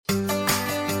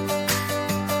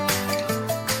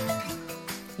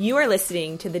You are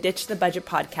listening to the Ditch the Budget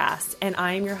podcast, and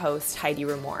I am your host, Heidi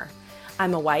Ramore.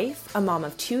 I'm a wife, a mom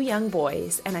of 2 young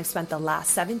boys, and I've spent the last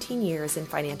 17 years in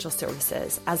financial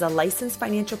services as a licensed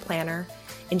financial planner,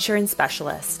 insurance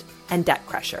specialist, and debt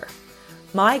crusher.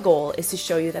 My goal is to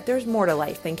show you that there's more to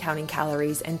life than counting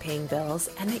calories and paying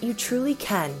bills, and that you truly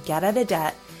can get out of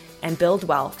debt and build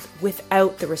wealth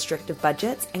without the restrictive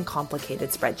budgets and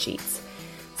complicated spreadsheets.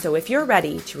 So if you're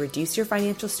ready to reduce your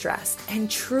financial stress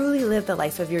and truly live the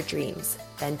life of your dreams,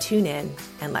 then tune in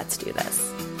and let's do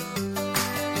this.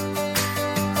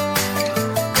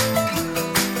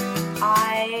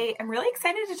 I am really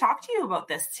excited to talk to you about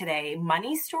this today.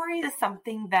 Money stories is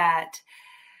something that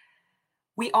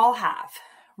we all have,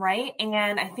 right?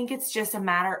 And I think it's just a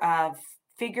matter of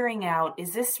figuring out,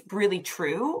 is this really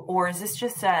true? Or is this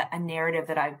just a narrative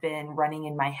that I've been running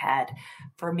in my head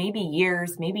for maybe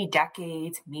years, maybe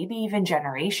decades, maybe even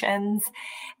generations?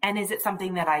 And is it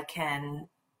something that I can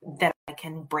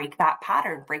break that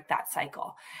pattern, break that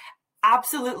cycle?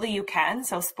 Absolutely you can.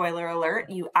 So spoiler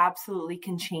alert, you absolutely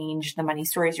can change the money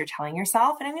stories you're telling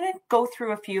yourself. And I'm going to go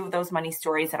through a few of those money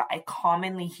stories that I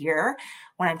commonly hear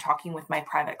when I'm talking with my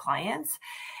private clients,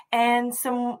 and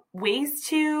some ways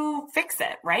to fix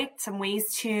it, right? Some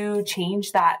ways to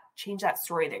change that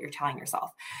story that you're telling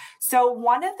yourself. So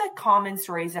one of the common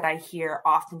stories that I hear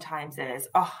oftentimes is,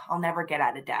 oh, I'll never get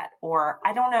out of debt. Or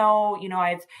I don't know,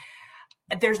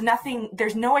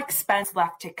 there's no expense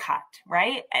left to cut,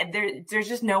 right? There's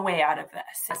just no way out of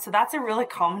this. So that's a really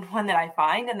common one that I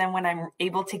find. And then when I'm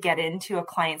able to get into a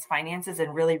client's finances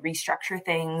and really restructure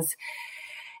things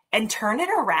and turn it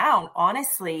around,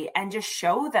 honestly, and just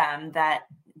show them that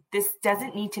this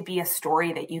doesn't need to be a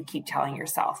story that you keep telling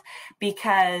yourself,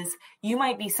 because you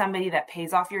might be somebody that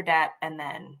pays off your debt and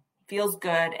then feels good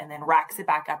and then racks it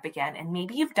back up again. And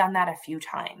maybe you've done that a few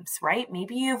times, right?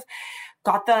 Maybe you've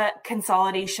got the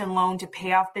consolidation loan to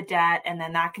pay off the debt, and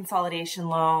then that consolidation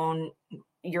loan,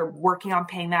 you're working on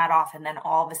paying that off, and then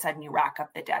all of a sudden you rack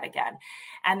up the debt again.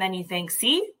 And then you think,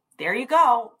 see, there you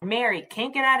go. Mary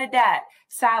can't get out of debt.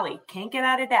 Sally can't get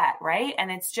out of debt, right?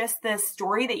 And it's just this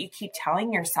story that you keep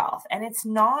telling yourself. And it's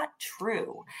not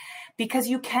true, because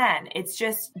you can. It's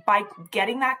just by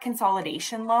getting that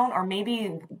consolidation loan, or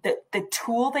maybe the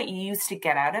tool that you used to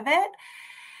get out of it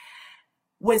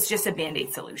was just a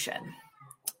Band-Aid solution.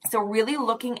 So really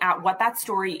looking at what that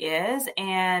story is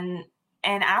and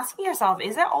asking yourself,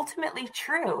 is it ultimately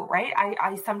true, right?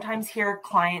 I sometimes hear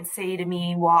clients say to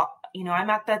me, well, I'm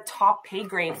at the top pay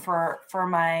grade for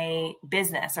my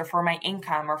business or for my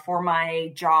income or for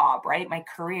my job, right? My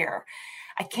career.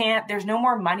 There's no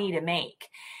more money to make.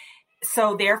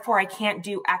 So therefore I can't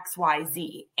do X, Y,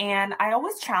 Z. And I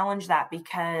always challenge that,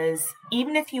 because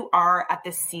even if you are at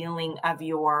the ceiling of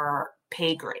your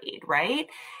pay grade, right?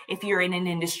 If you're in an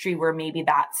industry where maybe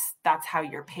that's how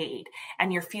you're paid,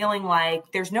 and you're feeling like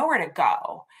there's nowhere to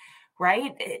go,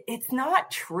 right? It's not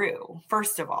true.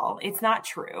 First of all, it's not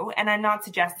true. And I'm not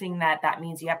suggesting that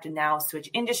means you have to now switch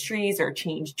industries or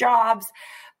change jobs.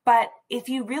 But if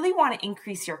you really want to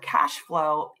increase your cash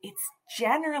flow, it's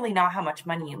generally not how much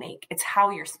money you make. It's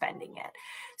how you're spending it.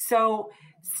 So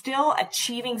still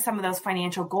achieving some of those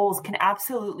financial goals can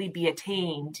absolutely be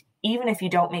attained even if you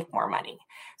don't make more money.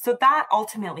 So that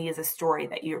ultimately is a story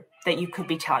that you could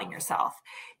be telling yourself.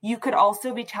 You could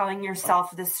also be telling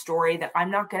yourself this story that I'm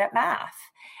not good at math.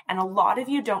 And a lot of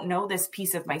you don't know this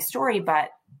piece of my story, but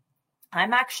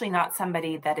I'm actually not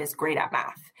somebody that is great at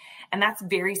math. And that's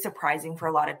very surprising for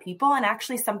a lot of people, and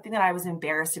actually something that I was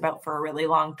embarrassed about for a really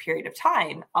long period of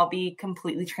time. I'll be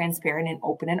completely transparent and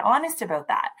open and honest about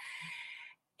that.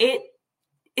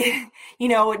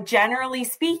 Generally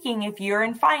speaking, if you're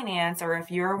in finance or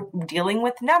if you're dealing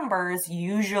with numbers,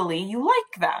 usually you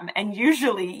like them, and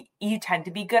usually you tend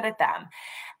to be good at them.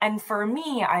 And for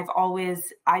me,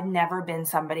 I've never been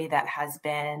somebody that has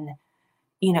been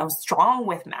strong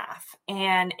with math.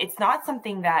 And it's not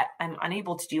something that I'm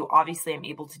unable to do. Obviously, I'm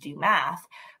able to do math,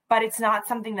 but it's not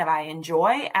something that I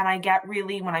enjoy. And I get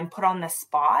really, when I'm put on the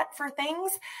spot for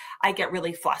things, I get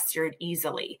really flustered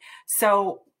easily.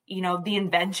 So, the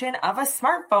invention of a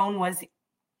smartphone was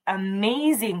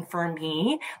amazing for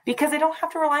me, because I don't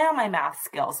have to rely on my math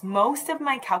skills. Most of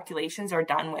my calculations are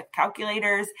done with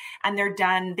calculators, and they're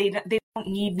done. They don't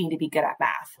need me to be good at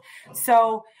math.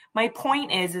 So my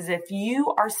point is if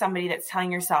you are somebody that's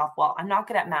telling yourself, well, I'm not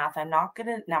good at math, I'm not good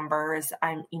at numbers,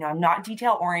 I'm not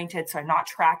detail oriented, so I'm not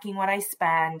tracking what I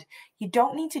spend. You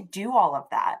don't need to do all of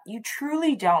that. You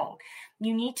truly don't.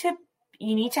 You need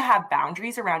to have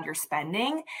boundaries around your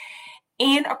spending.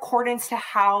 in accordance to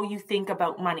how you think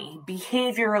about money.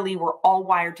 Behaviorally, we're all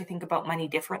wired to think about money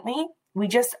differently. We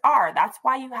just are. That's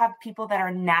why you have people that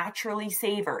are naturally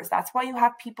savers. That's why you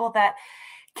have people that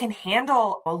can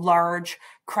handle a large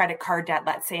credit card debt,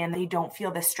 let's say, and they don't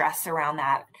feel the stress around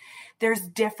that. There's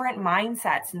different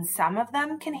mindsets, and some of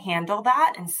them can handle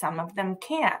that and some of them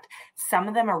can't. Some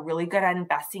of them are really good at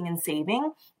investing and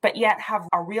saving, but yet have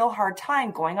a real hard time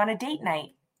going on a date night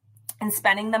and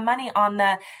spending the money on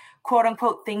the quote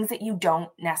unquote things that you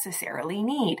don't necessarily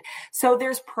need. So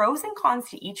there's pros and cons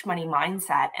to each money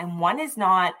mindset, and one is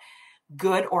not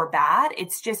good or bad.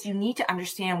 It's just you need to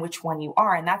understand which one you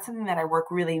are. And that's something that I work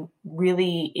really,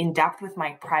 really in depth with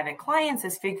my private clients,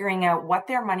 is figuring out what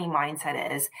their money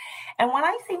mindset is. And when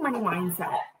I say money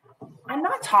mindset, I'm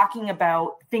not talking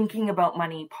about thinking about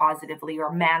money positively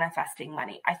or manifesting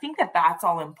money. I think that that's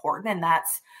all important, and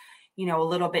that's, a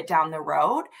little bit down the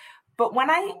road. But when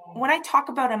I talk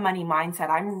about a money mindset,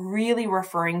 I'm really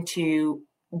referring to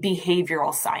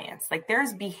behavioral science. Like,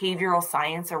 there's behavioral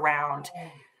science around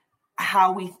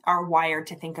how we are wired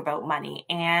to think about money.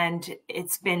 And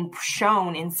it's been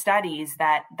shown in studies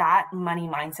that money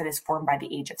mindset is formed by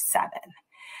the age of 7.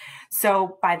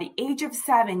 So by the age of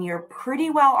 7, you're pretty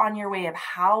well on your way of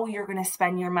how you're going to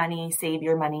spend your money, save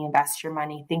your money, invest your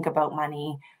money, think about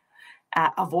money,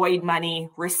 avoid money,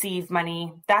 receive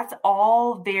money. That's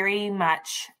all very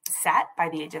much set by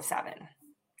the age of 7.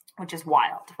 Which is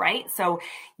wild, right? So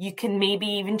you can maybe,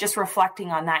 even just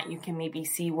reflecting on that, you can maybe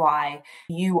see why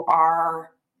you are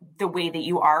the way that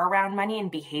you are around money and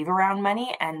behave around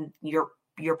money, and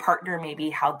your partner,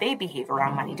 maybe how they behave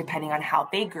around money, depending on how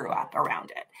they grew up around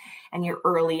it and your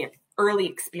early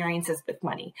experiences with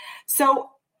money. So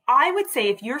I would say,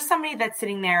 if you're somebody that's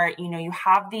sitting there, you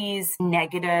have these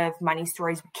negative money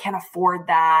stories, we can't afford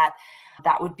that.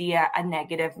 That would be a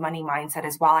negative money mindset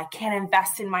as well. I can't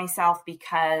invest in myself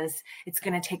because it's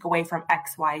going to take away from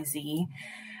X, Y, Z.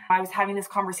 I was having this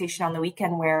conversation on the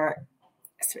weekend where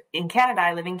in Canada,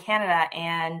 I live in Canada,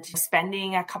 and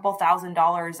spending a couple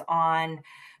 $1,000s on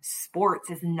sports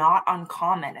is not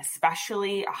uncommon,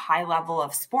 especially a high level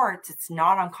of sports. It's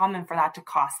not uncommon for that to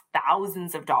cost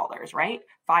thousands of dollars, right?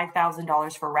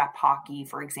 $5,000 for rep hockey,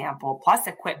 for example, plus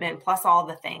equipment, plus all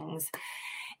the things.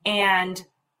 And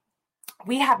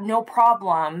we have no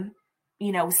problem,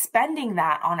 spending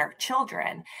that on our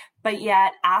children, but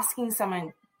yet asking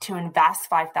someone to invest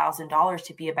 $5,000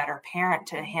 to be a better parent,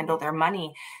 to handle their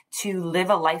money, to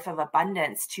live a life of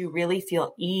abundance, to really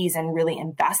feel ease and really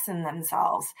invest in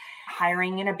themselves,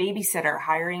 hiring in a babysitter,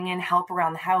 hiring in help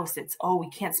around the house. It's,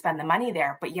 we can't spend the money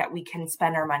there, but yet we can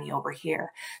spend our money over here.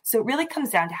 So it really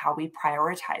comes down to how we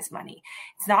prioritize money.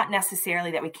 It's not necessarily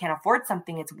that we can't afford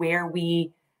something. It's where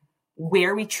we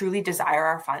truly desire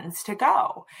our funds to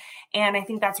go. And I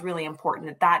think that's really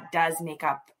important, that does make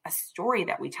up a story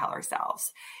that we tell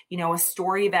ourselves. A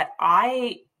story that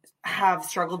I have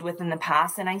struggled with in the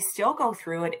past, and I still go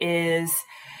through it, is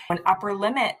an upper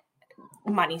limit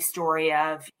money story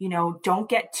of, don't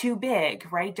get too big,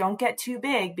 right? Don't get too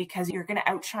big because you're going to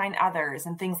outshine others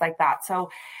and things like that. So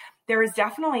there is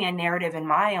definitely a narrative in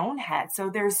my own head. So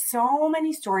there's so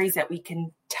many stories that we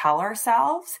can tell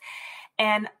ourselves.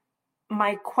 And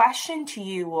my question to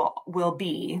you will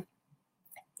be,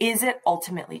 is it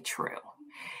ultimately true?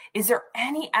 Is there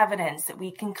any evidence that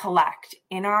we can collect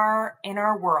in our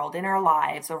world, in our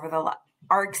lives, over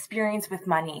our experience with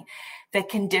money that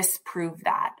can disprove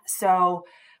that? So,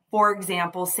 for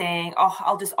example, saying,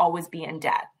 I'll just always be in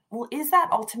debt. Well, is that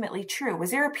ultimately true?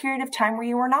 Was there a period of time where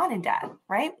you were not in debt,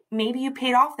 right? Maybe you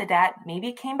paid off the debt, maybe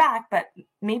it came back, but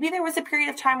maybe there was a period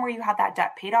of time where you had that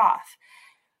debt paid off.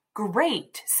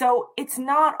 Great. So it's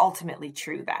not ultimately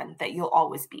true then that you'll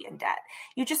always be in debt.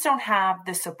 You just don't have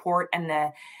the support and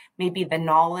maybe the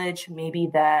knowledge, maybe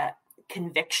the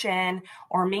conviction,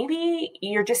 or maybe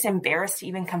you're just embarrassed to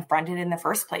even confront it in the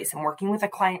first place. I'm working with a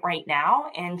client right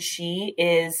now, and she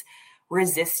is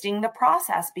resisting the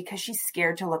process because she's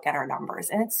scared to look at her numbers.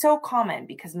 And it's so common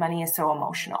because money is so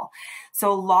emotional. So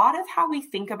a lot of how we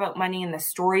think about money and the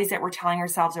stories that we're telling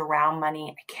ourselves around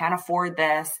money, I can't afford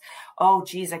this. Oh,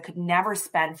 geez, I could never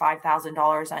spend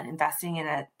 $5,000 on investing in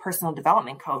a personal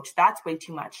development coach. That's way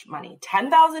too much money.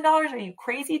 $10,000? Are you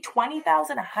crazy? $20,000,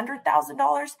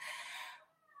 $100,000?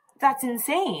 That's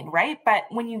insane, right? But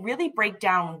when you really break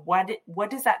down what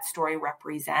does that story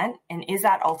represent, and is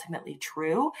that ultimately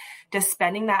true? Does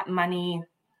spending that money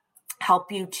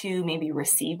help you to maybe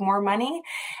receive more money?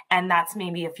 And that's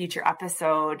maybe a future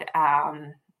episode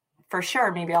for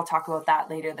sure. Maybe I'll talk about that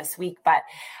later this week. But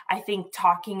I think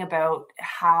talking about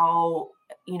how,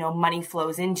 money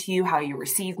flows into you, how you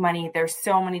receive money, there's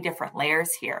so many different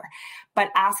layers here. But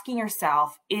asking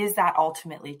yourself, is that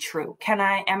ultimately true? Am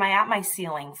I at my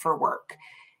ceiling for work?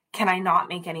 Can I not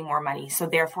make any more money? So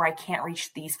therefore I can't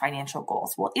reach these financial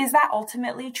goals. Well, is that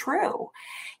ultimately true?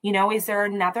 Is there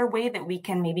another way that we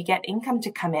can maybe get income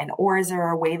to come in? Or is there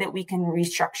a way that we can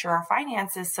restructure our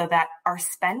finances so that our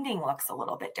spending looks a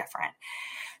little bit different?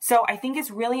 So I think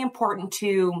it's really important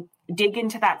to dig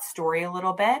into that story a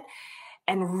little bit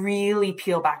and really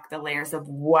peel back the layers of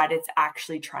what it's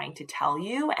actually trying to tell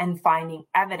you and finding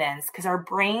evidence, because our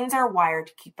brains are wired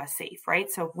to keep us safe, right?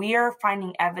 So if we are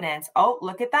finding evidence, oh,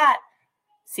 look at that.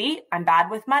 See, I'm bad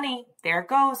with money. There it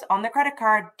goes on the credit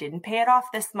card. Didn't pay it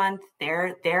off this month.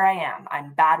 There I am.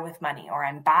 I'm bad with money, or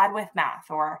I'm bad with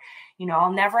math, or,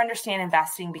 I'll never understand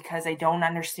investing because I don't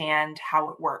understand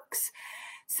how it works.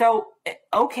 So,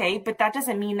 okay, but that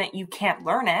doesn't mean that you can't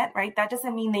learn it, right? That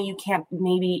doesn't mean that you can't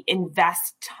maybe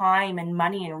invest time and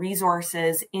money and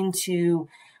resources into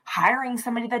hiring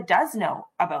somebody that does know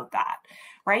about that,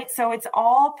 right? So it's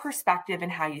all perspective and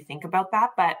how you think about that.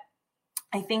 But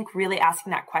I think really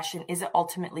asking that question, is it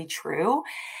ultimately true?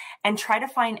 And try to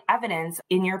find evidence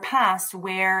in your past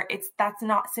where that's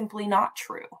simply not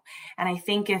true. And I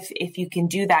think if you can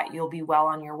do that, you'll be well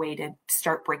on your way to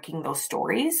start breaking those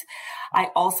stories. I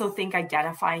also think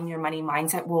identifying your money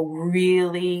mindset will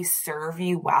really serve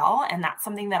you well. And that's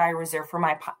something that I reserve for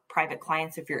my private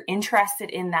clients. If you're interested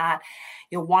in that,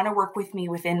 you'll want to work with me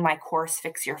within my course,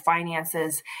 Fix Your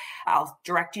Finances. I'll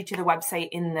direct you to the website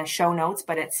in the show notes,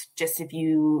 but it's just if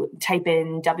you type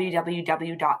in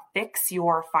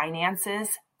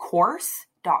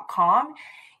www.fixyourfinancescourse.com,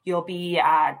 you'll be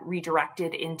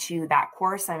redirected into that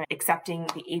course. I'm accepting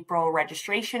the April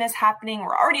registration is happening.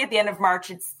 We're already at the end of March.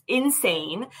 It's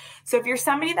insane. So if you're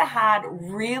somebody that had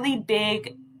really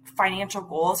big financial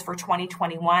goals for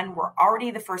 2021,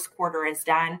 the first quarter is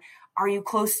done. Are you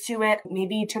close to it?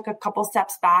 Maybe you took a couple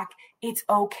steps back. It's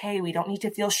okay. We don't need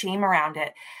to feel shame around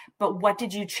it. But what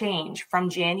did you change from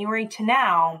January to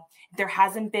now? If there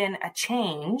hasn't been a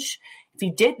change, if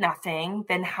you did nothing,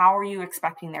 then how are you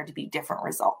expecting there to be different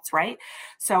results, right?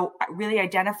 So really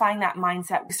identifying that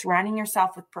mindset, surrounding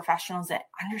yourself with professionals that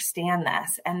understand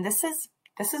this. And this is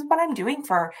what I'm doing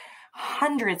for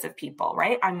hundreds of people,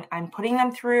 right? I'm putting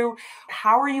them through,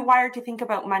 how are you wired to think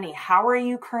about money? How are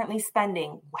you currently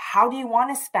spending? How do you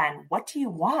want to spend? What do you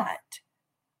want?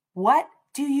 What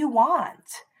do you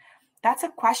want? That's a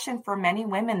question for many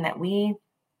women that we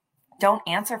don't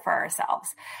answer for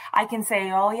ourselves. I can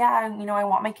say, oh yeah, I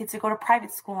want my kids to go to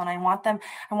private school and I want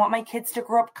my kids to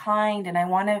grow up kind and I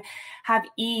want to have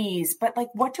ease, but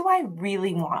what do I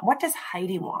really want? What does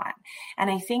Heidi want?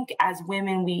 And I think as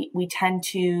women, we tend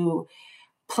to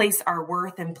place our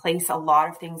worth and place a lot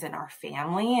of things in our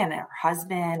family and our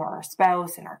husband or our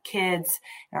spouse and our kids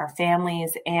and our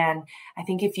families. And I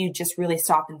think if you just really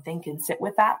stop and think and sit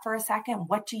with that for a second,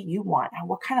 what do you want?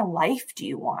 What kind of life do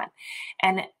you want?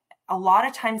 And a lot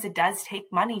of times it does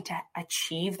take money to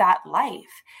achieve that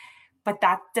life, but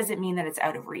that doesn't mean that it's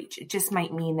out of reach. It just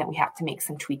might mean that we have to make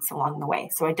some tweaks along the way.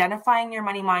 So identifying your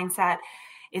money mindset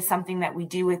is something that we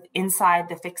do inside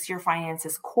the Fix Your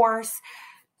Finances course.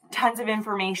 Tons of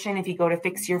information if you go to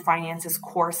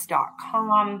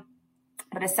fixyourfinancescourse.com.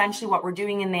 But essentially what we're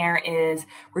doing in there is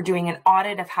we're doing an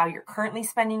audit of how you're currently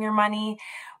spending your money.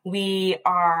 We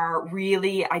are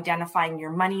really identifying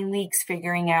your money leaks,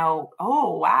 figuring out,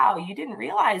 oh, wow, you didn't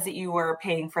realize that you were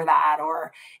paying for that.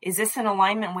 Or is this in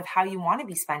alignment with how you want to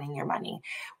be spending your money?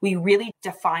 We really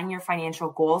define your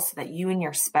financial goals so that you and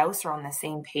your spouse are on the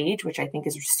same page, which I think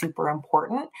is super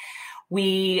important.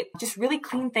 We just really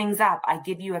clean things up. I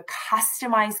give you a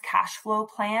customized cash flow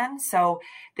plan. So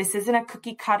this isn't a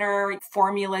cookie cutter,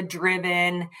 formula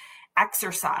driven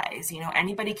exercise.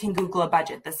 Anybody can Google a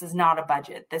budget. This is not a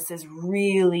budget. This is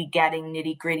really getting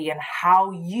nitty gritty and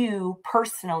how you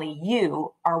personally,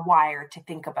 you are wired to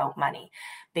think about money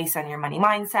based on your money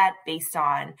mindset, based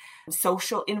on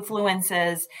social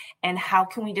influences, and how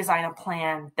can we design a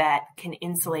plan that can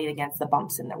insulate against the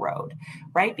bumps in the road,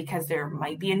 right? Because there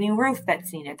might be a new roof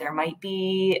that's needed. There might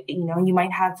be, you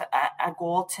might have a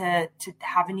goal to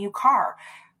have a new car.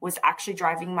 Was actually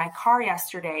driving my car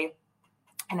yesterday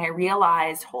and I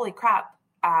realized, holy crap,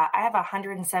 I have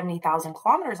 170,000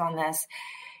 kilometers on this.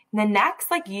 In the next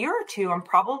year or two, I'm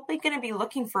probably going to be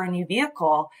looking for a new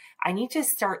vehicle. I need to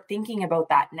start thinking about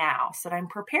that now so that I'm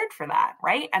prepared for that,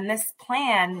 right? And this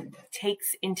plan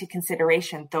takes into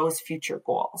consideration those future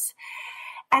goals.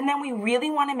 And then we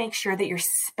really want to make sure that you're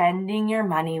spending your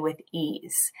money with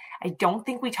ease. I don't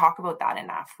think we talk about that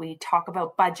enough. We talk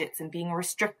about budgets and being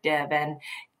restrictive and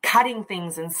cutting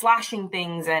things and slashing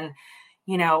things. And,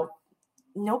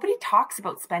 nobody talks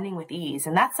about spending with ease.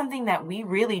 And that's something that we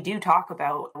really do talk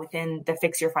about within the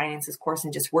Fix Your Finances course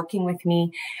and just working with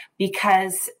me,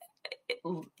 because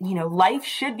life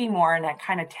should be more, and I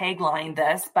kind of tagline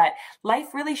this, but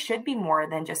life really should be more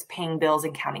than just paying bills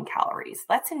and counting calories.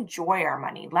 Let's enjoy our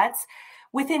money. Let's,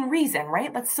 within reason,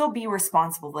 right? Let's still be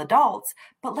responsible adults,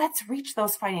 but let's reach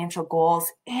those financial goals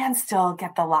and still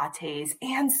get the lattes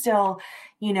and still,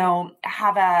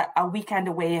 have a weekend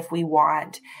away if we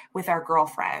want with our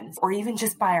girlfriends, or even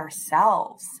just by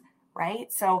ourselves.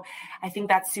 Right? So I think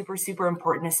that's super, super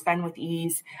important to spend with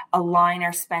ease, align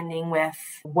our spending with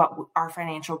what our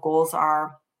financial goals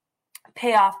are,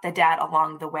 pay off the debt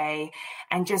along the way,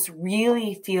 and just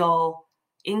really feel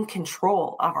in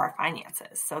control of our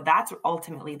finances. So that's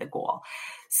ultimately the goal.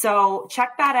 So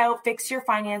check that out,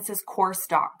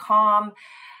 fixyourfinancescourse.com.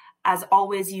 As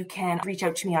always, you can reach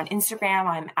out to me on Instagram.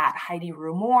 I'm at Heidi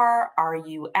Rumohr,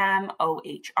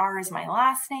 Rumohr is my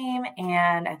last name.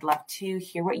 And I'd love to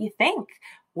hear what you think.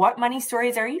 What money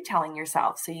stories are you telling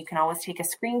yourself? So you can always take a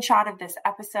screenshot of this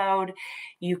episode.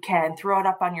 You can throw it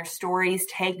up on your stories,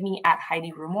 tag me at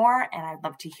Heidi Rumohr, and I'd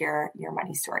love to hear your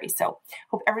money story. So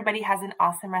hope everybody has an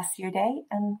awesome rest of your day,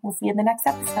 and we'll see you in the next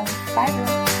episode. Bye,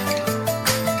 everyone.